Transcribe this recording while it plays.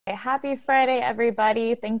Happy Friday,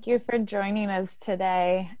 everybody. Thank you for joining us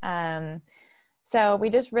today. So we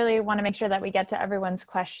just really want to make sure that we get to everyone's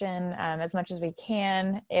question as much as we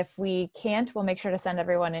can. If we can't, we'll make sure to send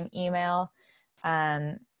everyone an email.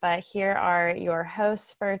 But here are your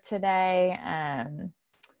hosts for today.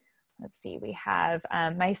 Let's see, we have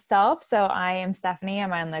myself. So I am Stephanie.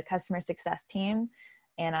 I'm on the customer success team,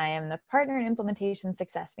 and I am the partner and implementation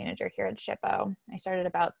success manager here at Shippo. I started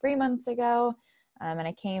about 3 months ago. And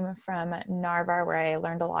I came from Narvar, where I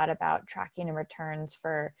learned a lot about tracking and returns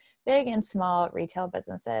for big and small retail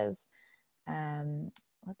businesses.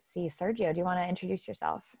 Let's see, Sergio, do you want to introduce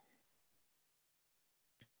yourself?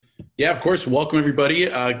 Yeah, of course. Welcome, everybody.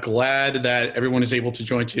 Glad that everyone is able to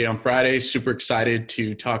join today on Friday. Super excited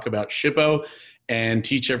to talk about Shippo and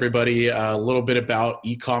teach everybody a little bit about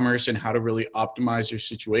e-commerce and how to really optimize your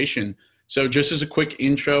situation. So just as a quick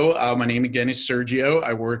intro, my name again is Sergio.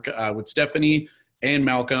 I work with Stephanie and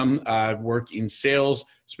Malcolm. I work in sales,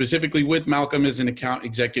 specifically with Malcolm as an account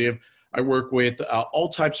executive. I work with all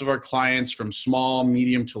types of our clients from small,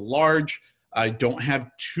 medium to large. I don't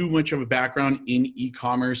have too much of a background in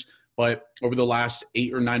e-commerce, but over the last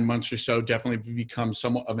 8 or 9 months or so, definitely become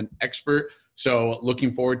somewhat of an expert. So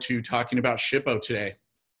looking forward to talking about Shippo today.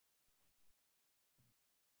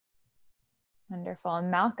 Wonderful.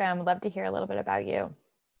 And Malcolm, I'd love to hear a little bit about you.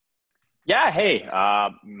 Yeah, hey,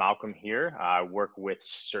 Malcolm here. I work with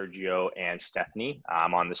Sergio and Stephanie.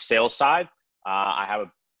 I'm on the sales side. I have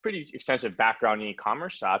a pretty extensive background in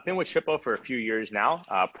e-commerce. I've been with Shippo for a few years now.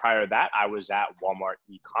 Prior to that, I was at Walmart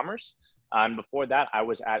e-commerce. And before that, I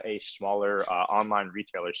was at a smaller online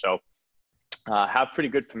retailer. So have pretty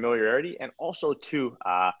good familiarity. And also too,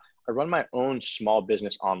 I run my own small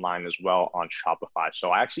business online as well on Shopify.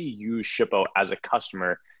 So I actually use Shippo as a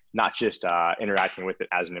customer, not just interacting with it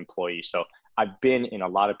as an employee. So I've been in a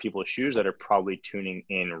lot of people's shoes that are probably tuning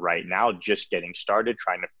in right now, just getting started,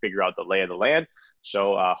 trying to figure out the lay of the land.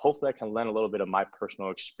 So hopefully I can lend a little bit of my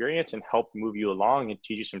personal experience and help move you along and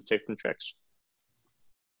teach you some tips and tricks.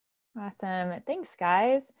 Awesome. Thanks,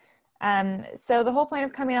 guys. So the whole point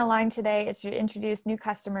of coming online today is to introduce new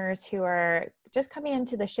customers who are just coming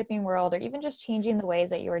into the shipping world, or even just changing the ways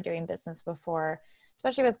that you were doing business before.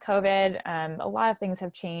 Especially with COVID, a lot of things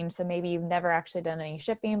have changed. So maybe you've never actually done any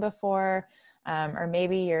shipping before, or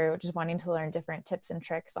maybe you're just wanting to learn different tips and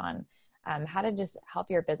tricks on how to just help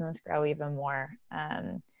your business grow even more.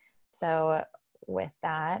 So with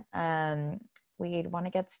that, we'd want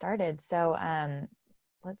to get started. So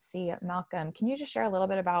let's see, Malcolm, can you just share a little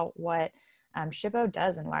bit about what Shippo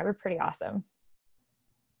does and why we're pretty awesome?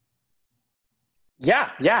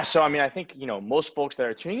 Yeah. So, I mean, I think, most folks that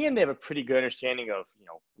are tuning in, they have a pretty good understanding of,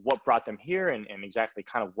 what brought them here and exactly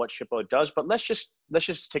kind of what Shippo does. But let's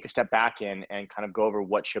just take a step back and kind of go over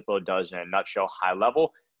what Shippo does in a nutshell, high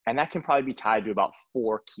level. And that can probably be tied to about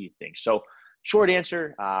 4 key things. So short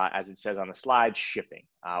answer, as it says on the slide, shipping.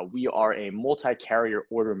 We are a multi-carrier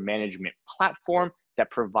order management platform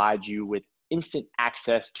that provides you with instant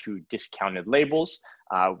access to discounted labels.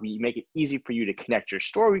 We make it easy for you to connect your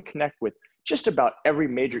store. We connect with just about every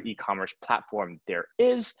major e-commerce platform there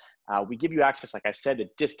is. We give you access, like I said, to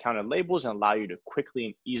discounted labels and allow you to quickly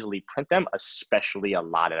and easily print them, especially a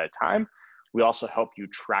lot at a time. We also help you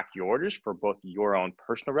track your orders for both your own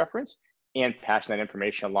personal reference and pass that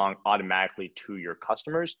information along automatically to your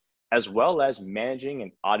customers, as well as managing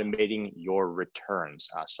and automating your returns.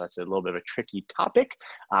 So that's a little bit of a tricky topic,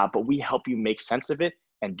 but we help you make sense of it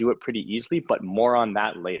and do it pretty easily, but more on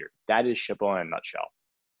that later. That is Shippo in a nutshell.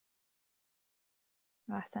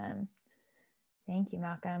 Awesome. Thank you,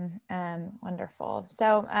 Malcolm. Wonderful.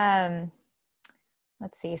 So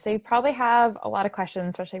let's see. So you probably have a lot of questions,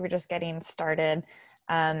 especially if we're just getting started.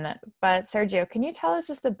 But Sergio, can you tell us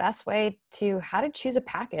just the best way to how to choose a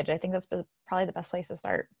package? I think that's probably the best place to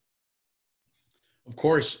start. Of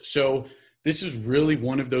course. So this is really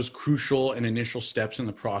one of those crucial and initial steps in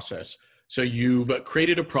the process. So you've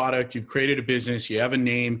created a product, you've created a business, you have a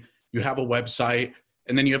name, you have a website,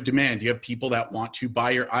 and then you have demand. You have people that want to buy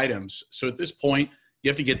your items. So at this point, you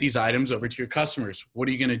have to get these items over to your customers. What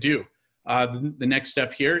are you going to do? The next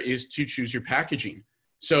step here is to choose your packaging.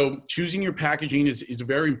 So choosing your packaging is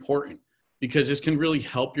very important, because this can really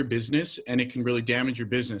help your business and it can really damage your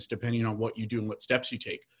business depending on what you do and what steps you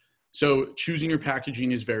take. So choosing your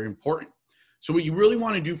packaging is very important. So what you really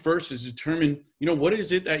want to do first is determine, what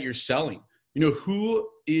is it that you're selling?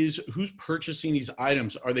 Who's purchasing these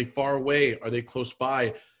items? Are they far away? Are they close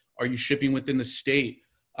by? Are you shipping within the state?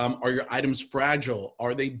 Are your items fragile?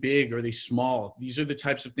 Are they big? Are they small? These are the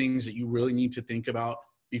types of things that you really need to think about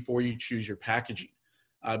before you choose your packaging,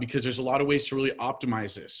 because there's a lot of ways to really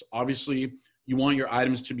optimize this. Obviously, you want your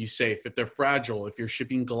items to be safe. If they're fragile, if you're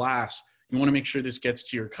shipping glass, you want to make sure this gets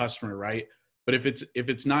to your customer, right? But if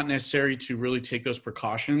it's not necessary to really take those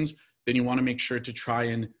precautions, then you want to make sure to try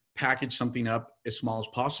and package something up as small as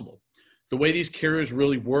possible. The way these carriers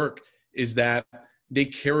really work is that they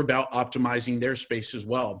care about optimizing their space as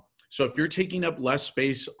well. So if you're taking up less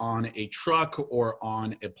space on a truck or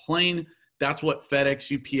on a plane, that's what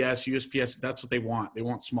FedEx, UPS, USPS, that's what they want. They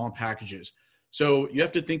want small packages. So you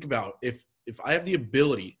have to think about if I have the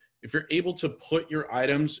ability, if you're able to put your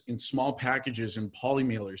items in small packages and poly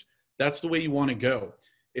mailers, that's the way you want to go.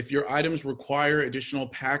 If your items require additional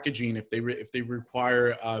packaging, if they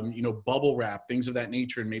require bubble wrap, things of that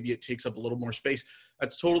nature, and maybe it takes up a little more space,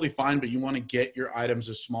 that's totally fine, but you want to get your items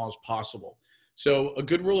as small as possible. So a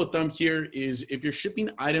good rule of thumb here is if you're shipping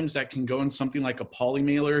items that can go in something like a poly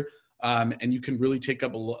mailer, and you can really take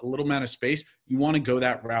up a little amount of space, you want to go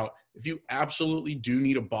that route. If you absolutely do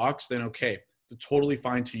need a box, then okay, it's totally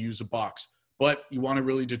fine to use a box, but you want to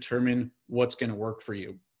really determine what's going to work for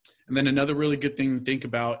you. And then another really good thing to think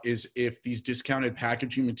about is if these discounted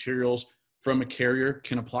packaging materials from a carrier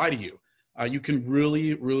can apply to you. You can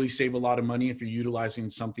really, really save a lot of money if you're utilizing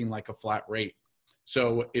something like a flat rate.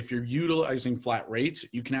 So if you're utilizing flat rates,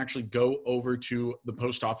 you can actually go over to the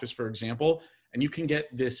post office, for example, and you can get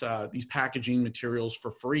these packaging materials for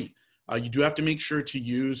free. You do have to make sure to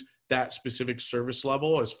use that specific service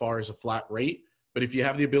level as far as a flat rate. But if you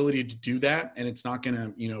have the ability to do that and it's not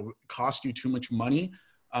going to cost you too much money,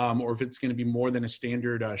 or if it's going to be more than a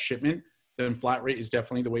standard shipment, then flat rate is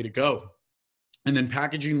definitely the way to go. And then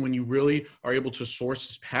packaging, when you really are able to source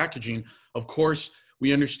this packaging, of course,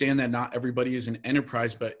 we understand that not everybody is an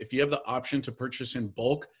enterprise, but if you have the option to purchase in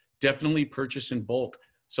bulk, definitely purchase in bulk.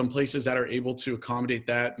 Some places that are able to accommodate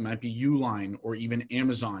that might be Uline or even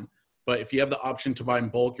Amazon. But if you have the option to buy in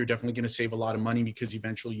bulk, you're definitely going to save a lot of money because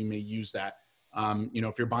eventually you may use that.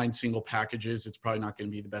 If you're buying single packages, it's probably not going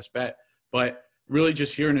to be the best bet. But really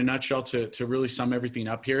just here in a nutshell to really sum everything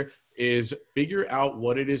up here is figure out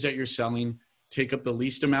what it is that you're selling, take up the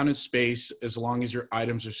least amount of space as long as your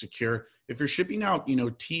items are secure. If you're shipping out,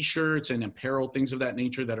 t-shirts and apparel, things of that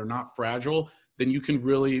nature that are not fragile, then you can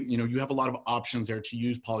really, you have a lot of options there to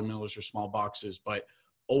use poly mailers or small boxes, but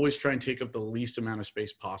always try and take up the least amount of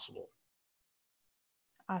space possible.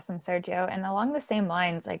 Awesome, Sergio. And along the same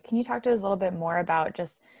lines, can you talk to us a little bit more about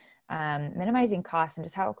just minimizing costs and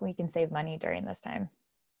just how we can save money during this time?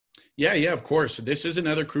 Yeah, of course. This is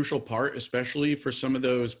another crucial part, especially for some of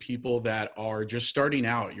those people that are just starting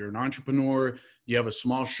out. You're an entrepreneur, you have a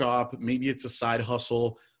small shop, maybe it's a side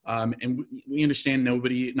hustle. And we understand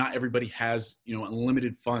not everybody has,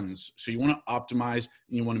 unlimited funds. So you want to optimize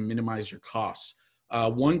and you want to minimize your costs.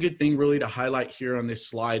 One good thing really to highlight here on this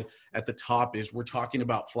slide at the top is we're talking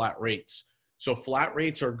about flat rates. So flat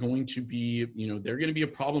rates are going to be, they're going to be a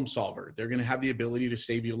problem solver. They're going to have the ability to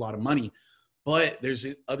save you a lot of money. But there's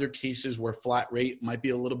other cases where flat rate might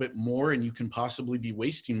be a little bit more and you can possibly be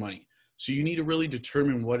wasting money. So you need to really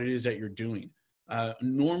determine what it is that you're doing. A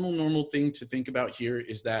normal thing to think about here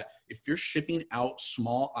is that if you're shipping out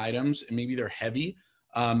small items and maybe they're heavy,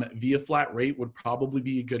 via flat rate would probably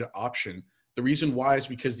be a good option. The reason why is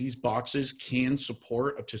because these boxes can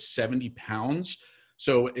support up to 70 pounds.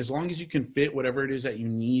 So as long as you can fit whatever it is that you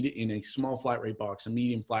need in a small flat rate box, a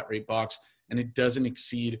medium flat rate box, and it doesn't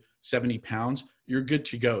exceed 70 pounds, you're good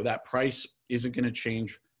to go. That price isn't going to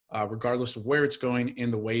change regardless of where it's going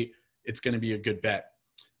and the weight. It's going to be a good bet.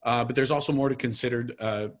 But there's also more to consider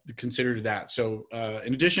to that. So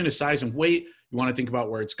in addition to size and weight, you want to think about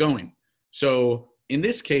where it's going. So in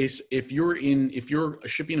this case, if you're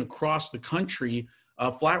shipping across the country,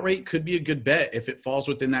 flat rate could be a good bet if it falls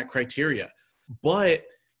within that criteria. But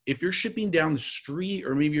if you're shipping down the street,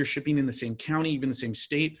 or maybe you're shipping in the same county, even the same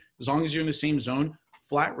state, as long as you're in the same zone,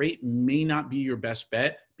 flat rate may not be your best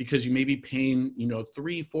bet because you may be paying, $3,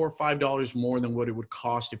 $4, $5 more than what it would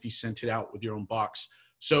cost if you sent it out with your own box.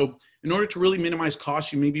 So in order to really minimize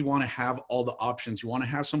costs, you maybe want to have all the options. You want to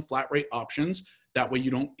have some flat rate options. That way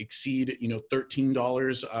you don't exceed,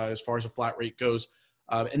 $13 as far as a flat rate goes.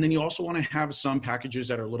 And then you also want to have some packages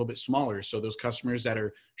that are a little bit smaller. So those customers that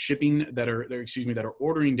are that are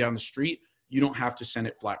ordering down the street, you don't have to send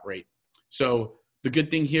it flat rate. So the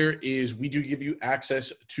good thing here is we do give you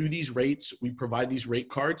access to these rates. We provide these rate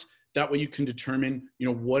cards. That way you can determine,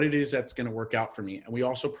 what it is that's going to work out for me. And we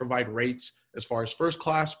also provide rates as far as first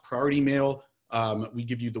class, priority mail. We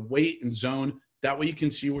give you the weight and zone. That way you can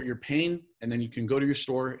see what you're paying, and then you can go to your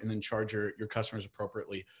store and then charge your customers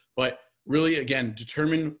appropriately. But really, again,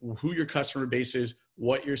 determine who your customer base is,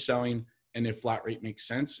 what you're selling, and if flat rate makes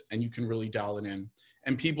sense, and you can really dial it in.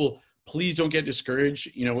 And people, please don't get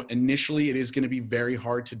discouraged. You know, initially it is going to be very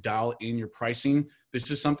hard to dial in your pricing.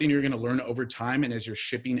 This is something you're going to learn over time. And as you're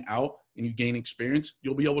shipping out and you gain experience,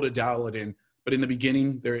 you'll be able to dial it in. But in the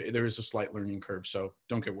beginning, there is a slight learning curve. So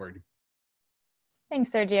don't get worried.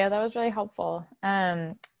 Thanks, Sergio. That was really helpful.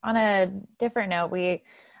 On a different note,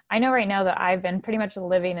 I know right now that I've been pretty much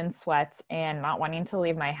living in sweats and not wanting to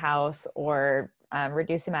leave my house or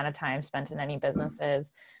reduce the amount of time spent in any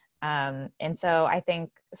businesses. And so I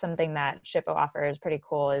think something that Shippo offers pretty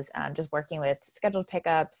cool is just working with scheduled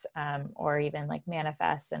pickups or even like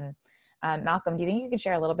manifests. And Malcolm, do you think you could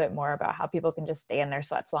share a little bit more about how people can just stay in their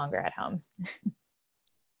sweats longer at home?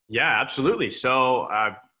 Yeah, absolutely. So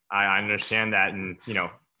I understand that in, you know,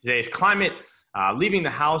 today's climate, leaving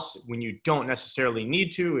the house when you don't necessarily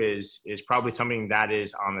need to is probably something that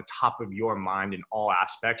is on the top of your mind in all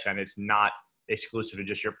aspects. And it's not exclusive to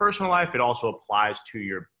just your personal life. It also applies to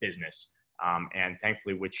your business. And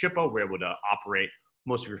thankfully with Shippo, we're able to operate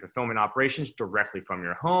most of your fulfillment operations directly from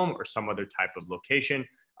your home or some other type of location.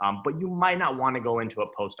 But you might not want to go into a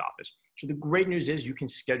post office. So the great news is you can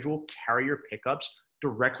schedule carrier pickups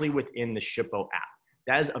directly within the Shippo app.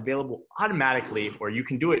 That is available automatically, or you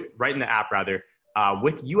can do it right in the app rather,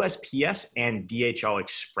 with USPS and DHL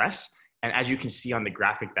Express. And as you can see on the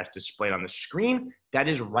graphic that's displayed on the screen, that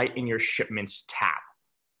is right in your shipments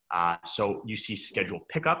tab. So you see schedule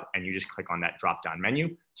pickup and you just click on that drop down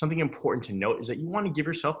menu. Something important to note is that you want to give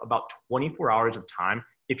yourself about 24 hours of time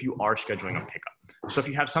if you are scheduling a pickup. So if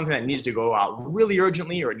you have something that needs to go out really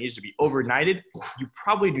urgently or it needs to be overnighted, you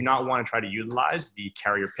probably do not want to try to utilize the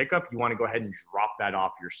carrier pickup. You want to go ahead and drop that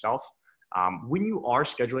off yourself. When you are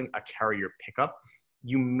scheduling a carrier pickup,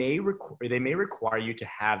 they may require you to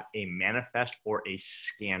have a manifest or a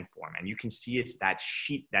scan form. And you can see it's that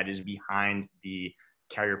sheet that is behind the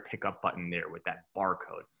carrier pickup button there with that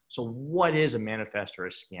barcode. So what is a manifest or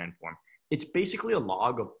a scan form? It's basically a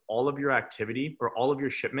log of all of your activity or all of your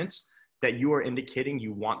shipments that you are indicating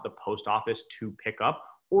you want the post office to pick up,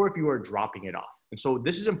 or if you are dropping it off. And so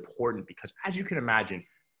this is important because as you can imagine,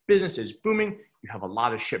 business is booming, you have a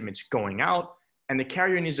lot of shipments going out, and the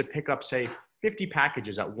carrier needs to pick up, say, 50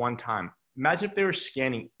 packages at one time. Imagine if they were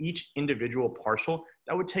scanning each individual parcel,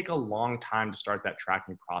 that would take a long time to start that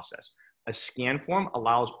tracking process. A scan form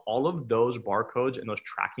allows all of those barcodes and those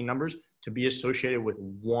tracking numbers to be associated with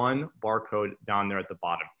one barcode down there at the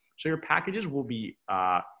bottom. So your packages will be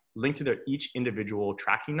linked to their each individual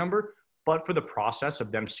tracking number, but for the process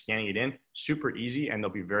of them scanning it in, super easy, and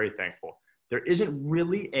they'll be very thankful. There isn't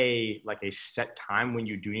really a set time when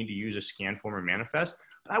you do need to use a scan form or manifest,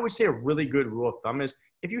 but I would say a really good rule of thumb is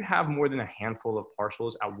if you have more than a handful of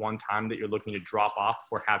parcels at one time that you're looking to drop off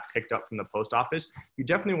or have picked up from the post office, you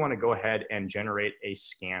definitely want to go ahead and generate a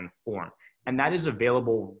scan form. And that is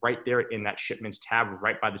available right there in that shipments tab,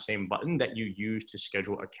 right by the same button that you use to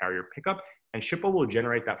schedule a carrier pickup. And Shippo will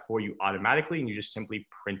generate that for you automatically, and you just simply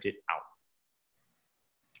print it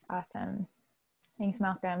out. Awesome. Thanks,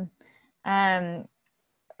 Malcolm.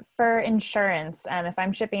 For insurance, if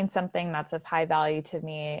I'm shipping something that's of high value to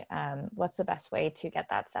me, what's the best way to get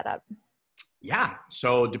that set up? Yeah,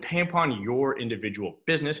 so depending upon your individual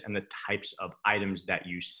business and the types of items that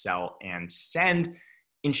you sell and send,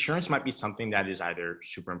 insurance might be something that is either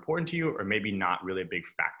super important to you or maybe not really a big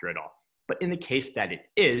factor at all. But in the case that it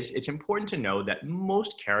is, it's important to know that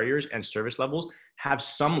most carriers and service levels have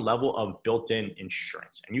some level of built-in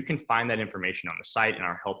insurance. And you can find that information on the site in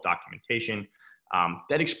our help documentation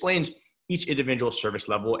that explains each individual service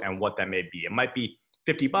level and what that may be. It might be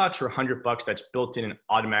 $50 or $100 that's built in and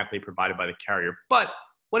automatically provided by the carrier. But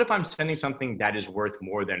what if I'm sending something that is worth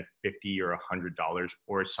more than $50 or $100,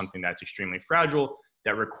 or it's something that's extremely fragile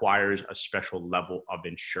that requires a special level of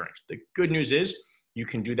insurance? The good news is you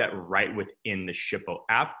can do that right within the Shippo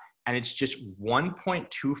app, and it's just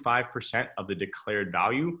 1.25% of the declared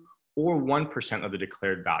value or 1% of the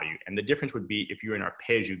declared value. And the difference would be if you're in our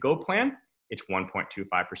pay-as-you-go plan, it's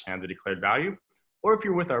 1.25% of the declared value. Or if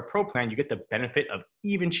you're with our pro plan, you get the benefit of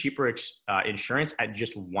even cheaper insurance at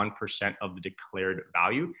just 1% of the declared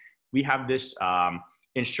value. We have this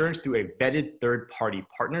insurance through a vetted third-party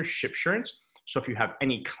partner, ShipSurance. So if you have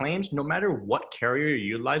any claims, no matter what carrier you're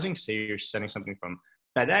utilizing, say you're sending something from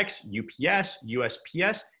FedEx, UPS,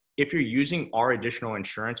 USPS, if you're using our additional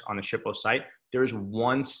insurance on the Shippo site, there's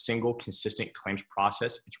one single consistent claims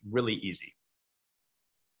process. It's really easy.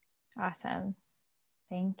 Awesome.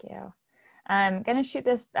 Thank you. I'm going to shoot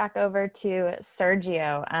this back over to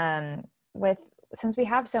Sergio. Since we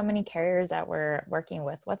have so many carriers that we're working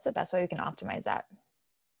with, what's the best way we can optimize that?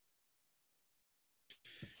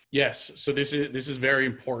 Yes, so this is very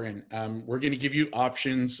important. We're going to give you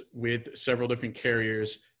options with several different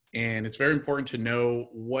carriers. And it's very important to know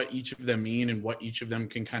what each of them mean and what each of them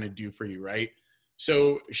can kind of do for you, right?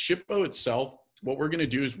 So Shippo itself, what we're going to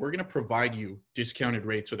do is we're going to provide you discounted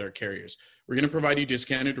rates with our carriers. We're going to provide you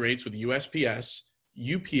discounted rates with USPS,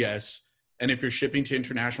 UPS, and if you're shipping to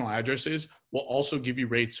international addresses, we'll also give you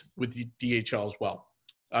rates with the DHL as well.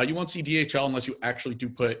 You won't see DHL unless you actually do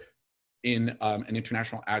put in an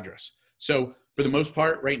international address. So for the most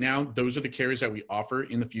part, right now, those are the carriers that we offer.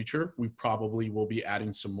 In the future, we probably will be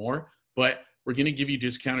adding some more, but we're going to give you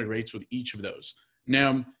discounted rates with each of those.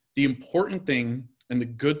 Now, the important thing and the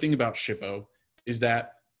good thing about Shippo is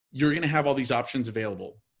that you're going to have all these options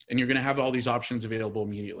available, and you're going to have all these options available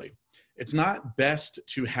immediately. It's not best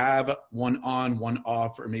to have one on, one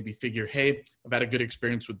off, or maybe figure, hey, I've had a good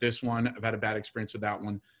experience with this one, I've had a bad experience with that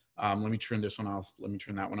one. Let me turn this one off. Let me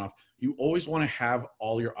turn that one off. You always want to have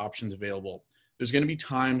all your options available. There's going to be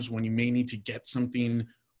times when you may need to get something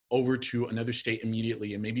over to another state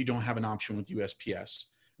immediately, and maybe you don't have an option with USPS,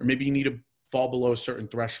 or maybe you need to fall below a certain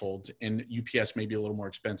threshold and UPS may be a little more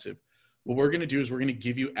expensive. What we're going to do is we're going to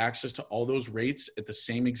give you access to all those rates at the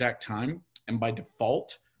same exact time. And by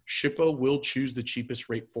default, Shippo will choose the cheapest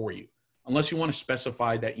rate for you, unless you want to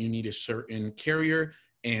specify that you need a certain carrier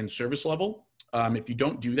and service level. If you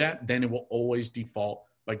don't do that, then it will always default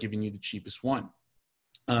by giving you the cheapest one.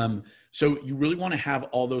 So you really want to have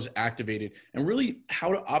all those activated, and really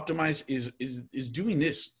how to optimize is doing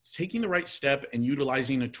this, taking the right step and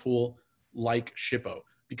utilizing a tool like Shippo,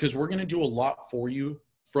 because we're going to do a lot for you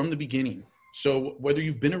from the beginning. So whether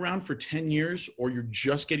you've been around for 10 years or you're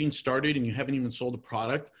just getting started and you haven't even sold a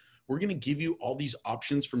product, we're going to give you all these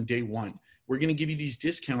options from day one. We're going to give you these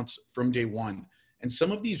discounts from day one. And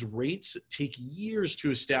some of these rates take years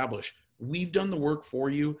to establish. We've done the work for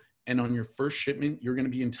you. And on your first shipment, you're going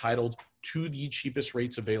to be entitled to the cheapest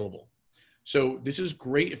rates available. So this is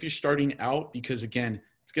great if you're starting out, because again,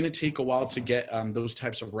 it's going to take a while to get those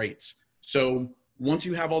types of rates. So once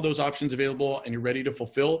you have all those options available and you're ready to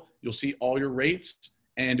fulfill, you'll see all your rates.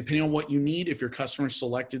 And depending on what you need, if your customer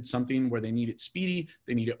selected something where they need it speedy,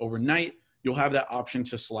 they need it overnight, you'll have that option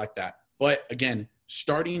to select that. But again,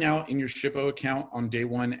 starting out in your Shippo account on day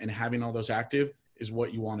one and having all those active is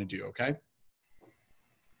what you want to do, okay?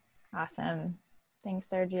 Awesome. Thanks,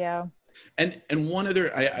 Sergio. And one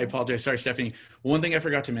other, I apologize, sorry, Stephanie. One thing I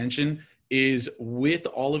forgot to mention is with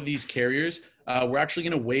all of these carriers, we're actually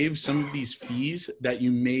going to waive some of these fees that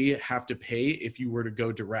you may have to pay if you were to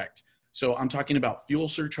go direct. So I'm talking about fuel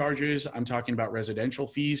surcharges. I'm talking about residential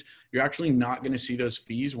fees. You're actually not going to see those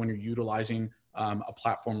fees when you're utilizing a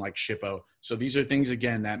platform like Shippo. So these are things,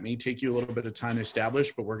 again, that may take you a little bit of time to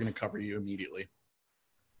establish, but we're going to cover you immediately.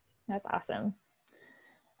 That's awesome.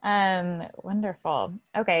 Wonderful.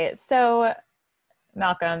 Okay. So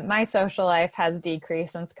Malcolm, my social life has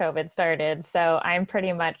decreased since COVID started. So I'm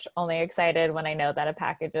pretty much only excited when I know that a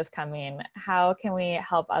package is coming. How can we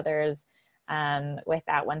help others with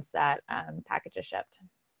that once that package is shipped?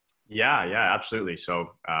 Yeah, absolutely.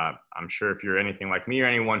 So I'm sure if you're anything like me, or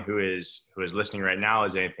anyone who is listening right now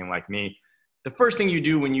is anything like me, the first thing you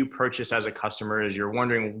do when you purchase as a customer is you're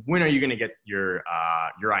wondering, when are you going to get your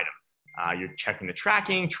item? You're checking the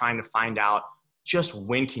tracking, trying to find out just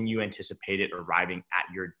when can you anticipate it arriving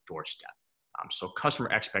at your doorstep. So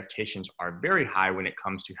customer expectations are very high when it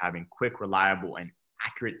comes to having quick, reliable, and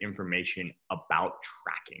accurate information about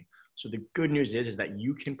tracking. So the good news is that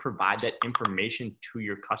you can provide that information to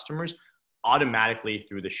your customers automatically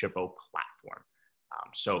through the Shippo platform.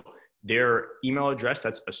 So their email address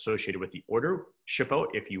that's associated with the order, Shippo,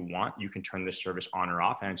 if you want, you can turn this service on or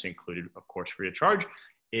off, and it's included, of course, free of charge,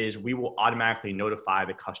 is we will automatically notify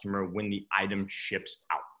the customer when the item ships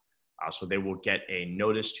out. So they will get a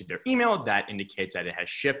notice to their email that indicates that it has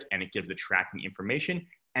shipped, and it gives the tracking information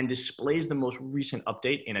and displays the most recent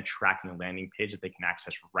update in a tracking landing page that they can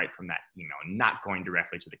access right from that email, not going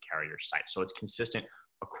directly to the carrier site. So it's consistent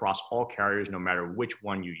across all carriers, no matter which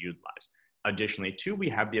one you utilize. Additionally, too, we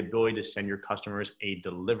have the ability to send your customers a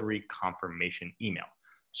delivery confirmation email.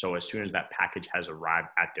 So as soon as that package has arrived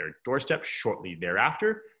at their doorstep, shortly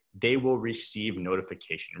thereafter, they will receive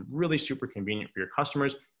notification. Really super convenient for your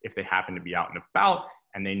customers if they happen to be out and about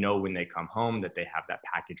and they know when they come home that they have that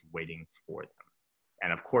package waiting for them.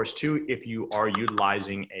 And of course, too, if you are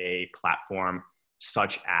utilizing a platform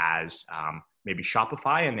such as maybe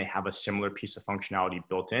Shopify and they have a similar piece of functionality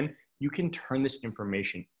built in, you can turn this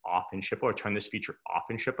information off in Shippo, or turn this feature off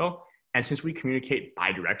in Shippo. And since we communicate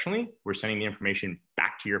bi-directionally, we're sending the information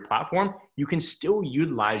back to your platform, you can still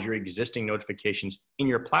utilize your existing notifications in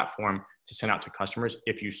your platform to send out to customers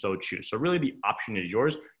if you so choose. So really the option is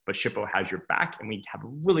yours, but Shippo has your back, and we have a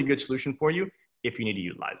really good solution for you if you need to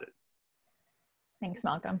utilize it. Thanks,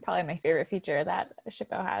 Malcolm. Probably my favorite feature that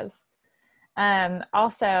Shippo has.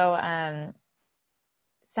 Also,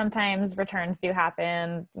 sometimes returns do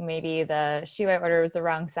happen. Maybe the shoe I ordered was the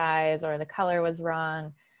wrong size or the color was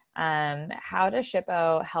wrong. How does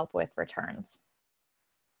Shippo help with returns?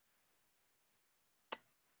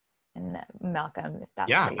 And Malcolm, if that's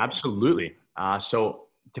Yeah, for you. absolutely. So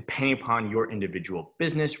depending upon your individual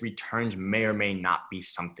business, returns may or may not be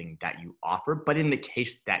something that you offer. But in the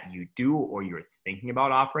case that you do, or you're thinking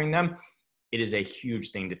about offering them, it is a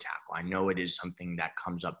huge thing to tackle. I know it is something that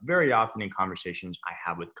comes up very often in conversations I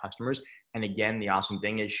have with customers. And again, the awesome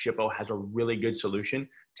thing is Shippo has a really good solution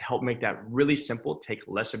to help make that really simple, take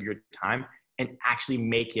less of your time, and actually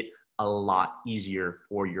make it a lot easier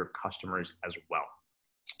for your customers as well.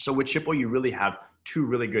 So with Shippo, you really have two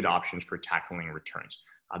really good options for tackling returns.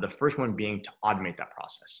 The first one being to automate that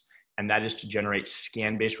process, and that is to generate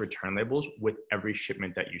scan-based return labels with every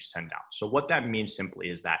shipment that you send out. So what that means simply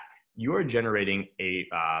is that you are generating a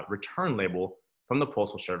return label from the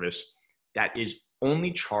Postal Service that is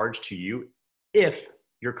only charged to you if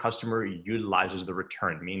your customer utilizes the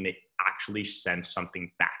return, meaning they actually send something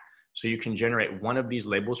back. So you can generate one of these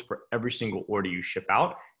labels for every single order you ship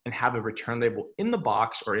out and have a return label in the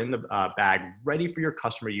box or in the bag ready for your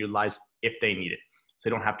customer to utilize if they need it. So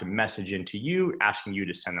they don't have to message into you, asking you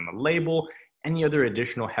to send them a label, any other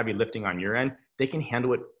additional heavy lifting on your end. They can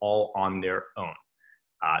handle it all on their own.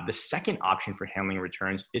 The second option for handling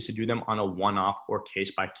returns is to do them on a one-off or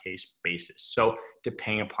case-by-case basis. So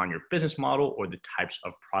depending upon your business model or the types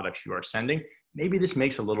of products you are sending, maybe this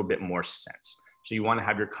makes a little bit more sense. So you want to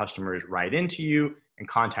have your customers write into you and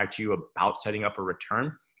contact you about setting up a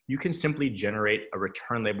return. You can simply generate a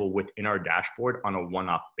return label within our dashboard on a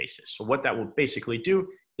one-off basis. So what that will basically do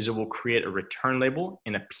is it will create a return label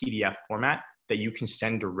in a PDF format that you can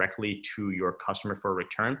send directly to your customer for a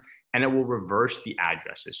return, and it will reverse the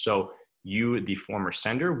addresses. So you, the former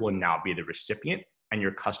sender, will now be the recipient, and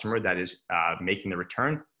your customer that is making the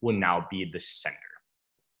return will now be the sender.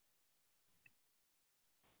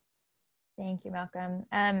 Thank you, Malcolm.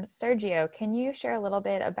 Sergio, can you share a little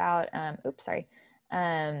bit about,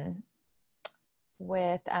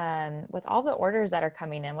 with all the orders that are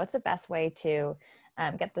coming in, what's the best way to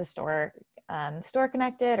get the store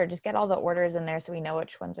connected, or just get all the orders in there so we know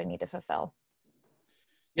which ones we need to fulfill?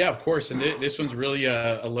 Yeah, of course. And this one's really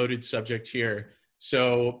a loaded subject here.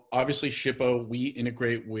 So obviously Shippo, we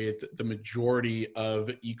integrate with the majority of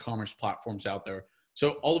e-commerce platforms out there.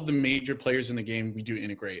 So all of the major players in the game, we do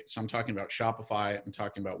integrate. So I'm talking about Shopify, I'm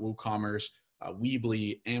talking about WooCommerce,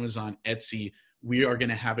 Weebly, Amazon, Etsy. We are going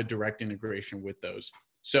to have a direct integration with those.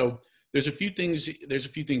 So there's a few things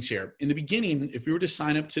here. In the beginning, if you were to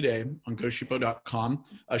sign up today on goshippo.com,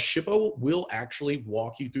 Shippo will actually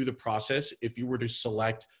walk you through the process if you were to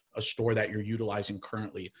select a store that you're utilizing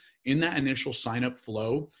currently. In that initial sign up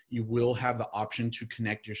flow, you will have the option to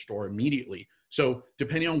connect your store immediately. So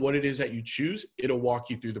depending on what it is that you choose, it'll walk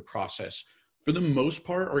you through the process. For the most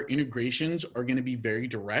part, our integrations are going to be very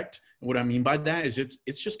direct. And what I mean by that is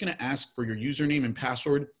it's just going to ask for your username and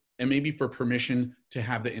password and maybe for permission to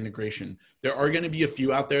have the integration. There are going to be a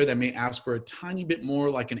few out there that may ask for a tiny bit more,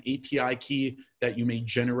 like an API key that you may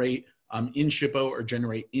generate in Shippo or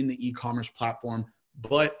generate in the e-commerce platform,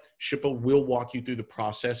 but Shippo will walk you through the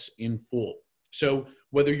process in full. So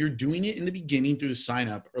whether you're doing it in the beginning through the sign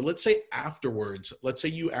up, or let's say afterwards, let's say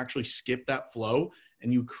you actually skip that flow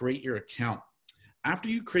and you create your account. After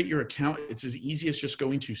you create your account, it's as easy as just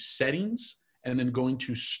going to settings and then going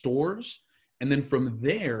to stores. And then from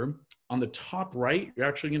there, on the top right, you're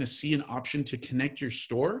actually going to see an option to connect your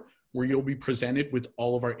store where you'll be presented with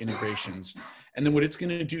all of our integrations. And then what it's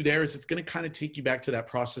going to do there is it's going to kind of take you back to that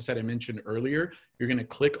process that I mentioned earlier. You're going to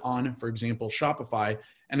click on, for example, Shopify,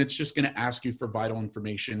 and it's just going to ask you for vital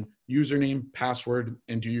information, username, password,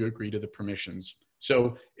 and do you agree to the permissions?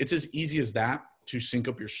 So it's as easy as that to sync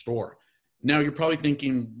up your store. Now you're probably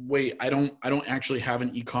thinking, wait, I don't actually have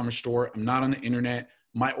an e-commerce store. I'm not on the internet.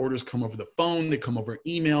 My orders come over the phone. They come over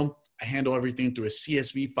email. I handle everything through a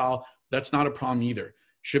CSV file. That's not a problem either.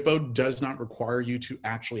 Shippo does not require you to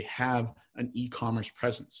actually have an e-commerce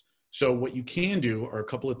presence. So what you can do are a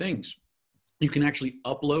couple of things. You can actually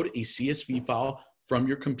upload a CSV file from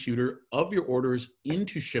your computer of your orders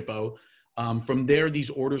into Shippo. From there, these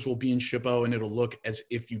orders will be in Shippo and it'll look as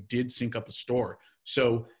if you did sync up a store.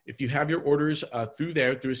 So if you have your orders through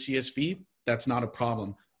there, through a CSV, that's not a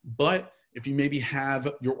problem. But if you maybe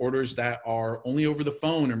have your orders that are only over the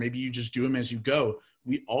phone, or maybe you just do them as you go,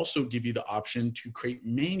 we also give you the option to create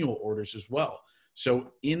manual orders as well.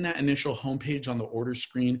 So in that initial homepage on the order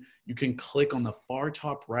screen, you can click on the far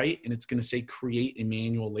top right and it's going to say create a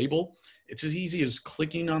manual label. It's as easy as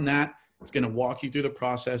clicking on that. It's going to walk you through the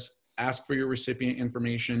process, ask for your recipient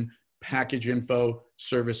information, package info,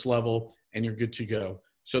 service level, and you're good to go.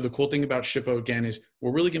 So the cool thing about Shippo, again, is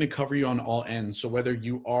we're really going to cover you on all ends. So whether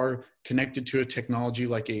you are connected to a technology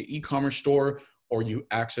like a e-commerce store, or you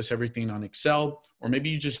access everything on Excel, or maybe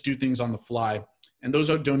you just do things on the fly. And those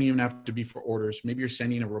don't even have to be for orders. Maybe you're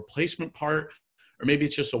sending a replacement part, or maybe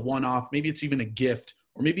it's just a one-off, maybe it's even a gift,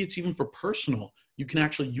 or maybe it's even for personal. You can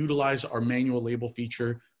actually utilize our manual label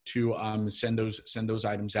feature to send those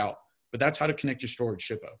items out. But that's how to connect your store with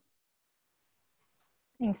Shippo.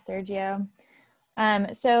 Thanks, Sergio.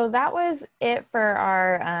 So that was it for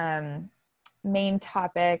our main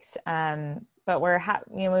topics. But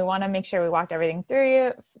we want to make sure we walked everything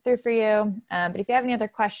through for you. But if you have any other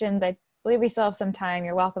questions, I believe we still have some time.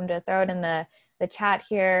 You're welcome to throw it in the chat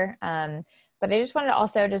here. But I just wanted to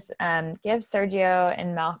also just give Sergio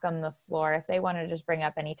and Malcolm the floor if they want to just bring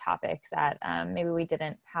up any topics that maybe we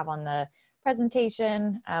didn't have on the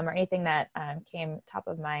presentation or anything that came top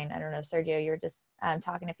of mind. I don't know, Sergio, you were just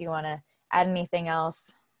talking if you want to add anything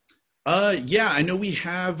else. Yeah, I know we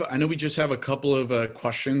just have a couple of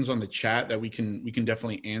questions on the chat that we can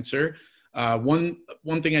definitely answer. One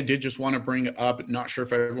thing I did just want to bring up, not sure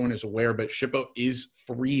if everyone is aware, but Shippo is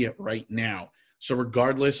free right now. So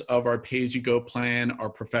regardless of our pay-as-you-go plan, our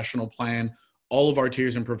professional plan, all of our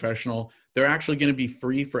tiers in professional, they're actually going to be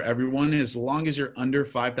free for everyone as long as you're under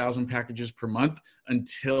 5,000 packages per month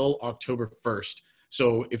until October 1st.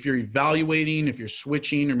 So if you're evaluating, if you're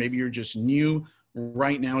switching, or maybe you're just new,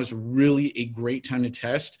 right now is really a great time to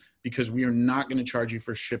test because we are not going to charge you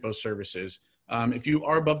for Shippo services. If you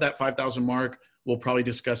are above that 5,000 mark, we'll probably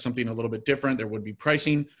discuss something a little bit different. There would be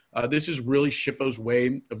pricing. This is really Shippo's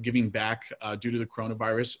way of giving back due to the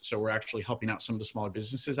coronavirus. So we're actually helping out some of the smaller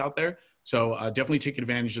businesses out there. So definitely take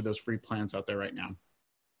advantage of those free plans out there right now.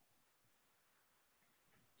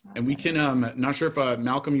 Awesome. And we can, not sure if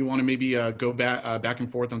Malcolm, you want to maybe go back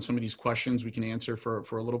and forth on some of these questions we can answer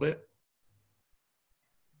for a little bit?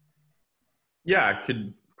 Yeah, I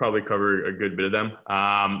could probably cover a good bit of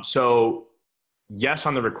them. So yes,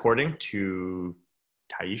 on the recording to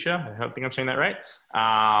Taisha, I think I'm saying that right.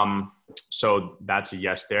 So that's a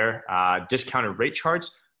yes there. Discounted rate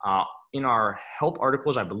charts. In our help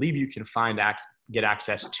articles, I believe you can get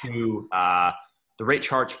access to the rate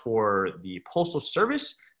charts for the Postal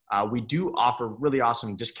Service. We do offer really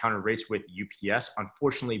awesome discounted rates with UPS.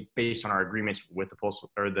 Unfortunately, based on our agreements with the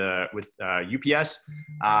postal or with UPS,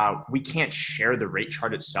 we can't share the rate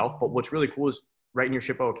chart itself. But what's really cool is right in your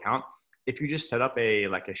Shippo account, if you just set up a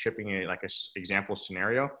example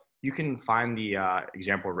scenario, you can find the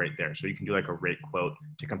example rate there. So you can do like a rate quote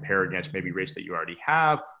to compare against maybe rates that you already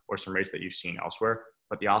have or some rates that you've seen elsewhere.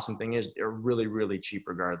 But the awesome thing is they're really, really cheap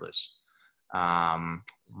regardless.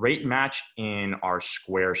 Rate match in our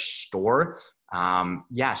Square store.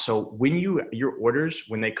 Yeah, so when your orders,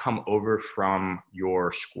 when they come over from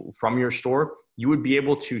your store, you would be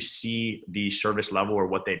able to see the service level or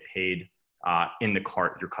what they paid in the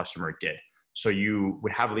cart your customer did. So you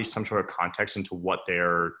would have at least some sort of context into what they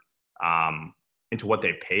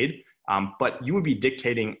paid. But you would be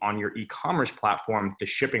dictating on your e-commerce platform the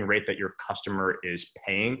shipping rate that your customer is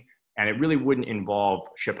paying. And it really wouldn't involve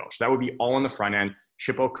Shippo. So that would be all on the front end.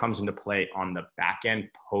 Shippo comes into play on the back end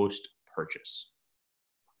post-purchase.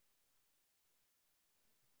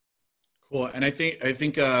 Cool. And I think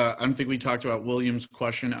we talked about William's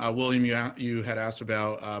question. William, you had asked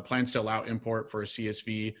about plans to allow import for a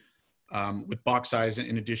CSV with box size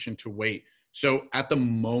in addition to weight. So at the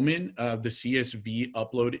moment, the CSV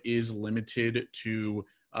upload is limited to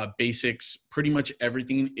basics, pretty much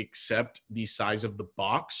everything except the size of the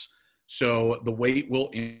box. So the weight will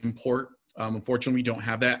import. Unfortunately, we don't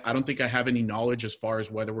have that. I don't think I have any knowledge as far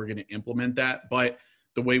as whether we're going to implement that. But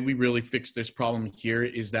the way we really fix this problem here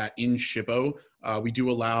is that in Shippo, we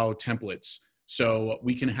do allow templates. So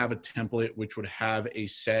we can have a template which would have a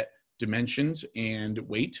set dimensions and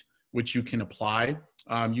weight, which you can apply.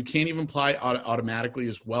 You can't even apply automatically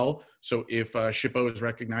as well. So if Shippo is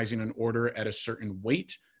recognizing an order at a certain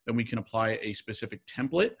weight, then we can apply a specific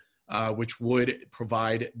template, which would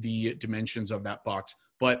provide the dimensions of that box.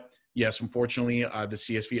 But yes, unfortunately, the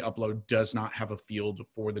CSV upload does not have a field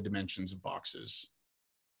for the dimensions of boxes.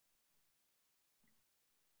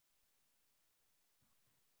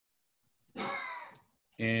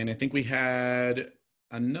 And I think we had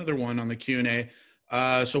another one on the Q&A.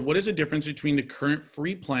 So what is the difference between the current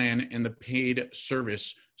free plan and the paid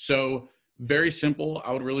service? So very simple.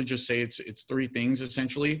 I would really just say it's three things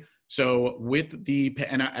essentially. So with the,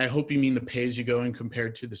 and I hope you mean the pay as you go and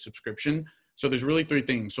compared to the subscription. So there's really three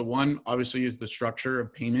things. So one obviously is the structure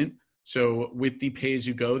of payment. So with the pay as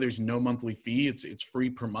you go, there's no monthly fee. It's free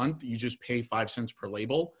per month. You just pay 5 cents per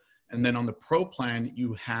label. And then on the pro plan,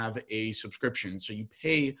 you have a subscription. So you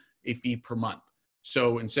pay a fee per month.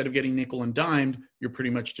 So instead of getting nickel and dimed, you're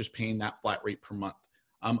pretty much just paying that flat rate per month.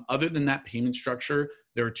 Other than that payment structure,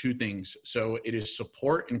 there are two things. So it is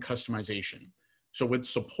support and customization. So with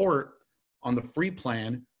support on the free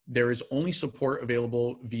plan, there is only support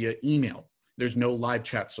available via email. There's no live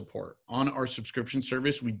chat support. On our subscription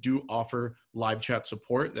service, we do offer live chat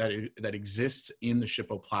support that exists in the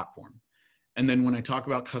Shippo platform. And then when I talk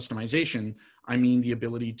about customization, I mean the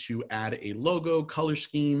ability to add a logo, color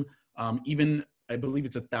scheme, even I believe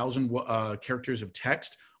it's 1,000 characters of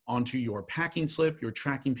text onto your packing slip, your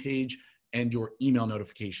tracking page, and your email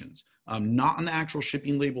notifications. Not on the actual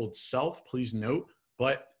shipping label itself, please note,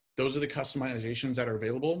 but those are the customizations that are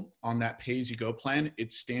available on that pay-as-you-go plan.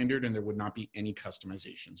 It's standard and there would not be any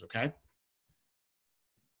customizations, okay?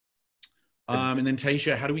 And then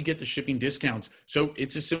Taisha, how do we get the shipping discounts? So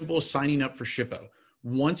it's as simple as signing up for Shippo.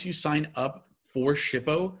 Once you sign up for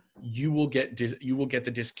Shippo, you will get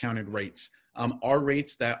the discounted rates. Our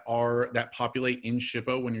rates that populate in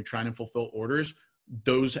Shippo when you're trying to fulfill orders,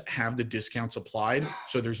 those have the discounts applied.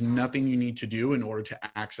 So there's nothing you need to do in order to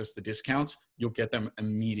access the discounts. You'll get them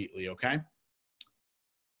immediately, okay?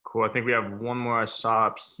 Cool. I think we have one more I saw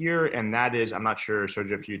up here, and that is, I'm not sure,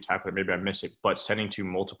 Sergio, if you typed it, maybe I missed it, but sending to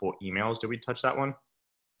multiple emails. Did we touch that one?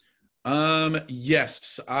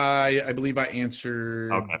 Yes, I believe I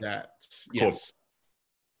answered that. Yes.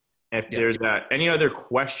 Cool. If there's any other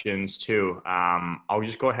questions too, I'll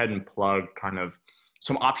just go ahead and plug kind of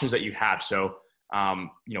some options that you have. So,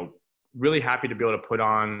 really happy to be able to put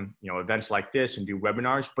on, events like this and do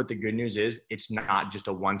webinars. But the good news is it's not just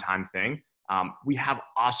a one-time thing. We have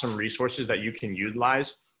awesome resources that you can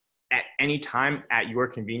utilize at any time, at your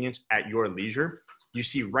convenience, at your leisure. You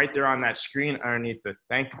see right there on that screen underneath the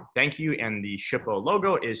thank you and the Shippo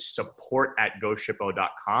logo is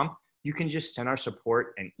support@goshippo.com. You can just send our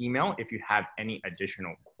support an email if you have any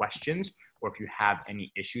additional questions or if you have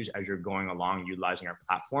any issues as you're going along utilizing our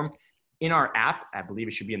platform. In our app, I believe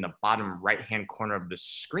it should be in the bottom right-hand corner of the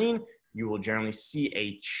screen, you will generally see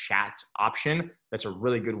a chat option. That's a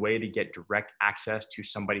really good way to get direct access to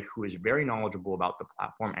somebody who is very knowledgeable about the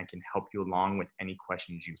platform and can help you along with any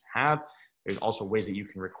questions you have. There's also ways that you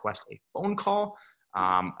can request a phone call.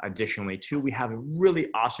 Additionally, too, we have a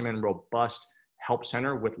really awesome and robust help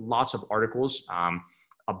center with lots of articles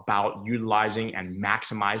about utilizing and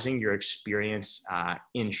maximizing your experience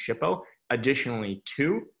in Shippo. Additionally,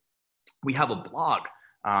 too, we have a blog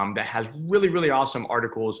that has really, really awesome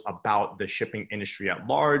articles about the shipping industry at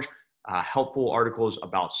large, helpful articles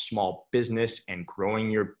about small business and growing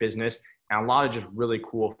your business, and a lot of just really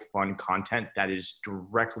cool, fun content that is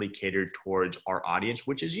directly catered towards our audience,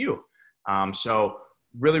 which is you. So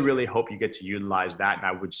really, really hope you get to utilize that. And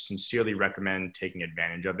I would sincerely recommend taking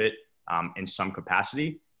advantage of it in some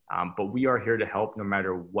capacity. But we are here to help no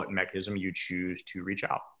matter what mechanism you choose to reach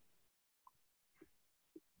out.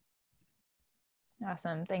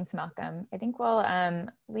 Awesome. Thanks, Malcolm. I think we'll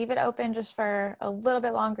leave it open just for a little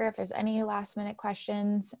bit longer if there's any last minute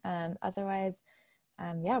questions. Otherwise,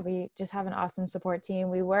 we just have an awesome support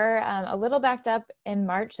team. We were a little backed up in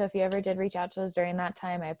March. So if you ever did reach out to us during that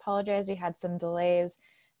time, I apologize. We had some delays.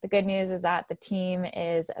 The good news is that the team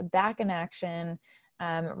is back in action,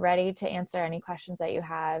 ready to answer any questions that you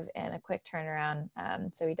have in a quick turnaround.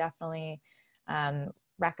 So we definitely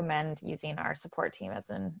recommend using our support team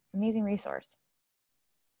as an amazing resource.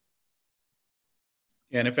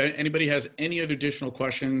 And if anybody has any other additional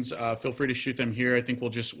questions, feel free to shoot them here. I think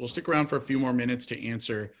we'll stick around for a few more minutes to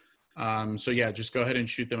answer. So yeah, just go ahead and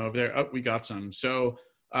shoot them over there. Oh, we got some. So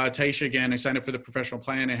Taisha, again, I signed up for the professional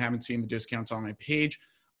plan. I haven't seen the discounts on my page.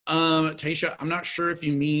 Taisha, I'm not sure if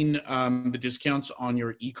you mean the discounts on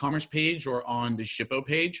your e-commerce page or on the Shippo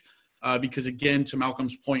page, because again, to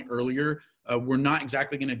Malcolm's point earlier, we're not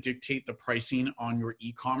exactly going to dictate the pricing on your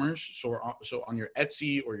e-commerce. So on your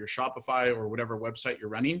Etsy or your Shopify or whatever website you're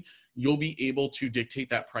running, you'll be able to dictate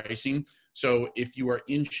that pricing. So if you are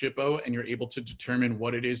in Shippo and you're able to determine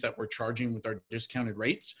what it is that we're charging with our discounted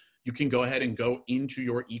rates, you can go ahead and go into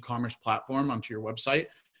your e-commerce platform onto your website,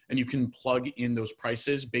 and you can plug in those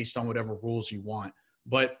prices based on whatever rules you want.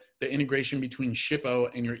 But the integration between Shippo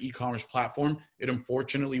and your e-commerce platform, it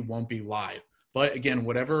unfortunately won't be live. But again,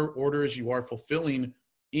 whatever orders you are fulfilling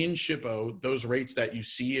in Shippo, those rates that you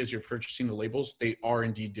see as you're purchasing the labels, they are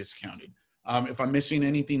indeed discounted. If I'm missing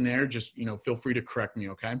anything there, just feel free to correct me,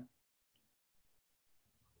 okay?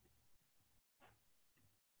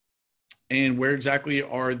 And where exactly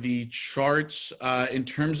are the charts in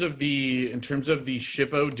terms of the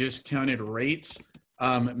Shippo discounted rates?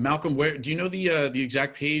 Malcolm, where do you know the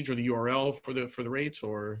exact page or the URL for the rates?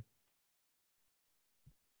 Or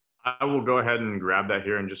I will go ahead and grab that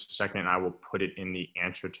here in just a second. I will put it in the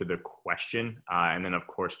answer to the question, and then of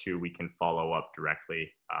course too we can follow up directly.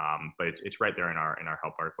 But it's right there in our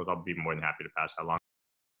help articles. I'll be more than happy to pass that along.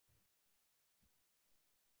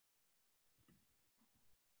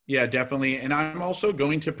 yeah, definitely. And I'm also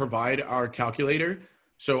going to provide our calculator.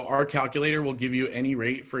 So our calculator will give you any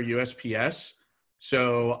rate for USPS.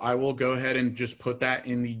 So I will go ahead and just put that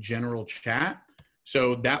in the general chat.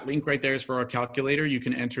 So that link right there is for our calculator. You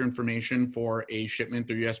can enter information for a shipment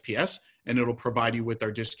through USPS and it'll provide you with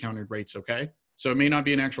our discounted rates, okay? So it may not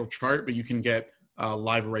be an actual chart, but you can get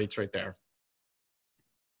live rates right there.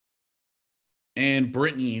 And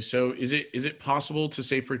Brittany, so is it possible to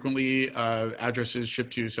say frequently addresses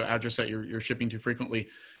shipped to, so address that you're shipping to frequently?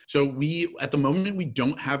 So we, at the moment, we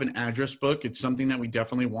don't have an address book. It's something that we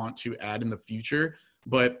definitely want to add in the future,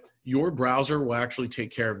 but your browser will actually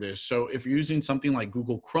take care of this. So if you're using something like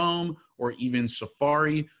Google Chrome or even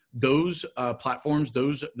Safari, those platforms,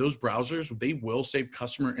 those browsers, they will save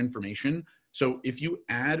customer information. So if you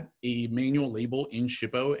add a manual label in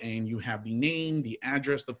Shippo and you have the name, the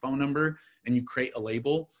address, the phone number, and you create a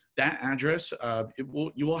label, that address,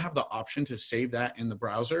 you will have the option to save that in the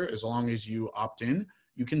browser as long as you opt in.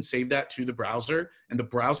 You can save that to the browser, and the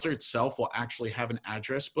browser itself will actually have an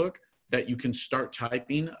address book that you can start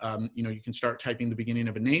typing. You can start typing the beginning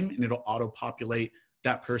of a name, and it'll auto-populate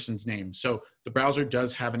that person's name. So the browser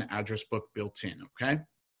does have an address book built in, okay?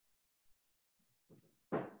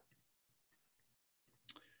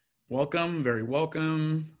 Welcome, very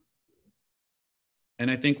welcome.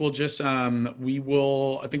 And I think we'll just,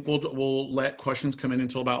 we'll let questions come in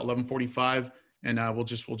until about 11:45, and we'll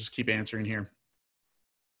just keep answering here.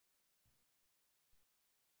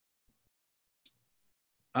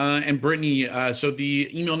 And Brittany, so the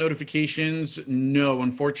email notifications, no,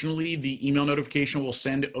 unfortunately, the email notification will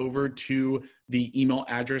send over to the email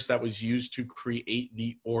address that was used to create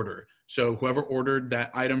the order. So whoever ordered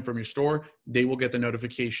that item from your store, they will get the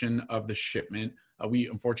notification of the shipment. We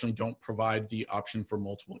unfortunately don't provide the option for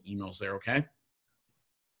multiple emails there, okay?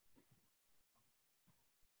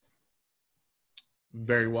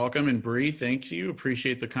 Very welcome. And Bree, thank you.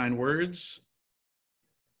 Appreciate the kind words.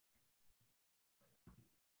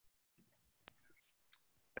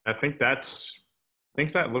 I think that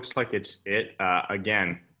looks like it's it.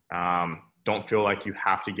 Again, don't feel like you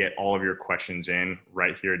have to get all of your questions in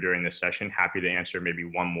right here during this session. Happy to answer maybe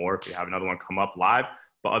one more if you have another one come up live.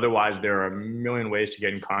 But otherwise, there are a million ways to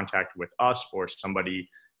get in contact with us or somebody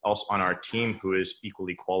else on our team who is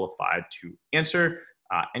equally qualified to answer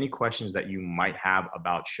any questions that you might have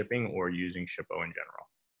about shipping or using Shippo in general.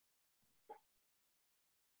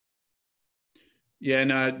 Yeah,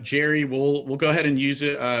 and Jerry, we'll go ahead and use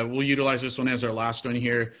it. We'll utilize this one as our last one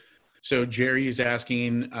here. So Jerry is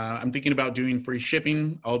asking, I'm thinking about doing free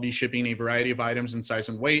shipping. I'll be shipping a variety of items in size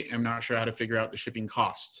and weight. I'm not sure how to figure out the shipping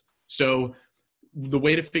costs. So the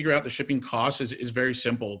way to figure out the shipping costs is very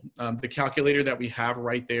simple. The calculator that we have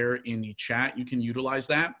right there in the chat, you can utilize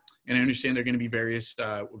that. And I understand there are going to be various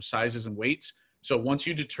sizes and weights. So once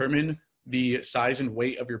you determine the size and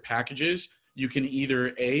weight of your packages, you can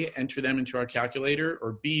either A, enter them into our calculator,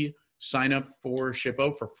 or B, sign up for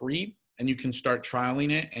Shippo for free, and you can start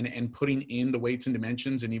trialing it and putting in the weights and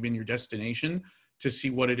dimensions and even your destination to see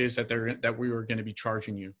what it is that we are going to be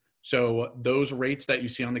charging you. So those rates that you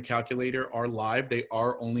see on the calculator are live. They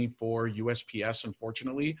are only for USPS,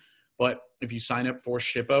 unfortunately. But if you sign up for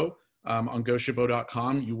Shippo on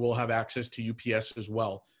goshippo.com, you will have access to UPS as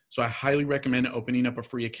well. So I highly recommend opening up a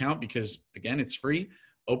free account because, again, it's free.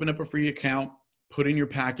 Open up a free account, put in your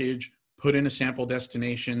package, put in a sample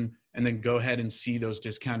destination, and then go ahead and see those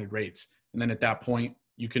discounted rates. And then at that point,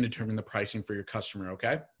 you can determine the pricing for your customer,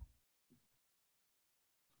 okay?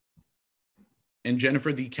 And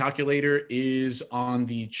Jennifer, the calculator is on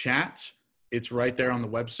the chat. It's right there on the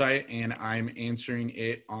website, and I'm answering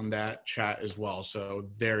it on that chat as well. So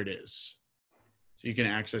there it is. So you can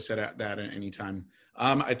access that at any time.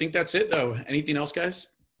 I think that's it, though. Anything else, guys?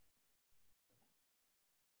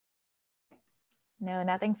 No,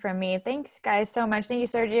 nothing from me. Thanks, guys, so much. Thank you,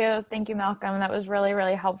 Sergio. Thank you, Malcolm. That was really,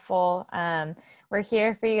 really helpful. We're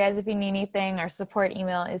here for you guys if you need anything. Our support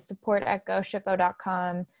email is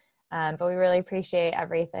support@goshippo.com. But we really appreciate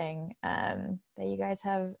everything that you guys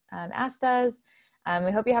have asked us.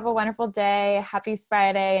 We hope you have a wonderful day. Happy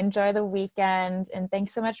Friday. Enjoy the weekend. And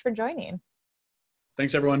thanks so much for joining.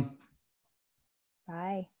 Thanks, everyone.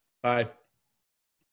 Bye. Bye.